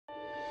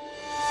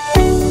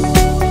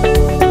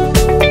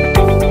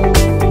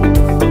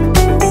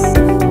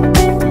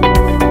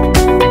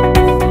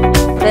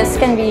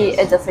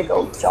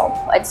difficult job.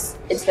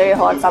 It's very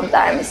hard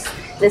sometimes.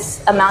 This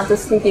amount of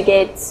sleep you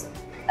get,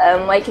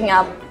 waking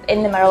up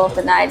in the middle of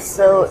the night.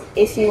 So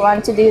if you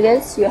want to do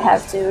this, you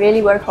have to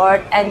really work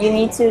hard, and you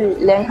need to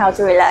learn how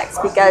to relax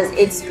because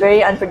it's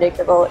very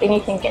unpredictable.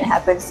 Anything can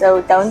happen,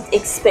 so don't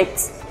expect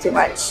too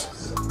much.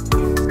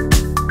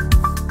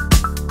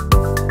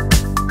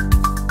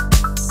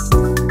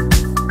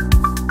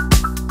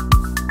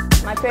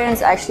 My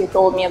parents actually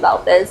told me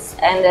about this,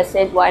 and they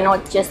said, why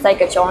not just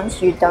take a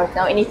chance? You don't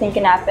know, anything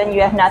can happen,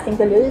 you have nothing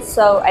to lose.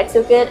 So I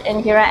took it,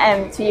 and here I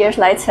am 2 years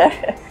later.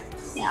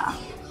 Yeah.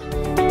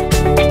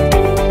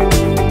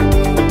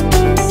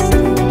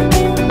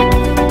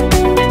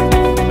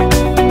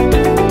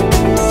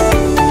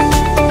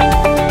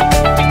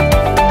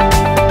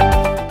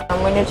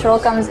 When the trawl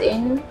comes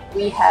in,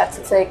 we have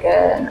to take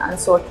an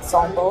unsorted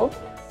sample.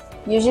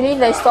 Usually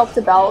they stop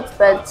the belt,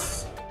 but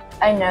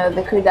I know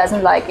the crew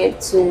doesn't like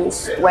it to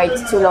wait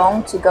too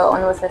long to go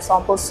on with the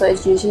sample, so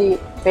it's usually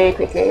very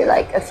quickly,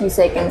 like a few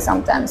seconds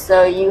sometimes.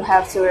 So you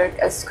have to work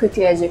as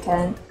quickly as you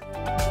can.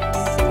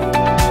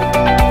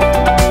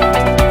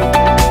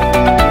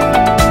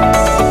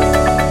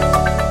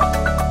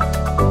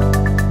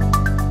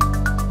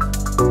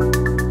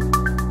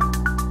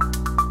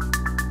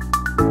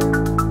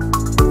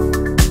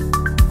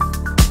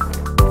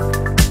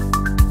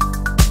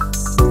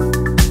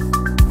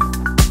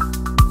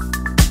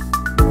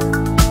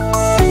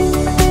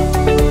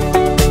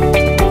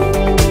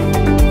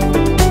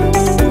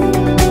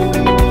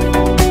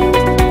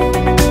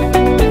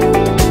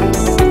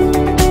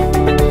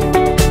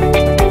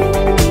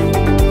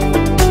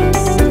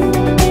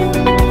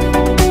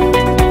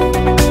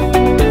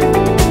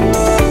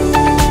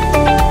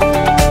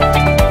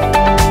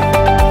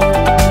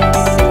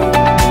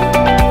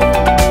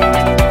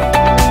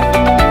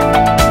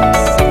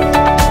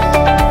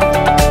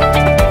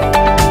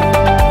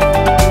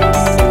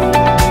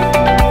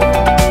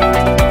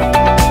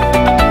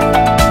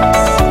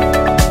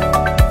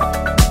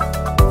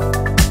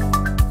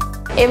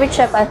 Every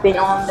trip I've been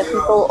on, the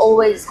people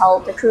always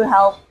help, the crew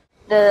help.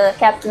 The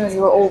captains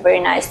were all very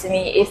nice to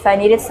me. If I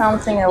needed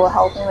something, they will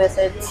help me with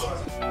it.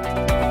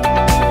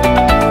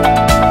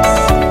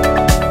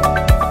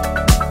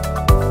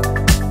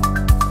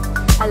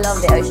 I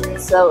love the ocean,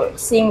 so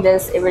seeing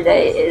this every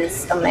day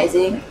is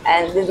amazing.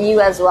 And the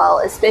view as well,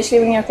 especially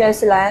when you're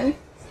close to land.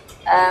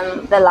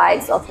 The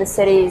lights of the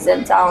cities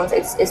and towns,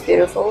 it's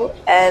beautiful.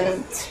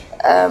 And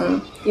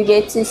you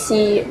get to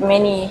see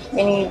many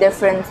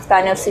different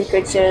kind of sea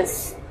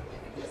creatures.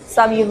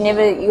 Some you're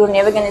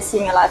never going to see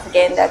in your life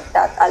again. That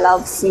I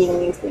love seeing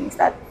new things.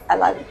 That I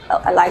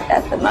like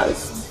that the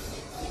most.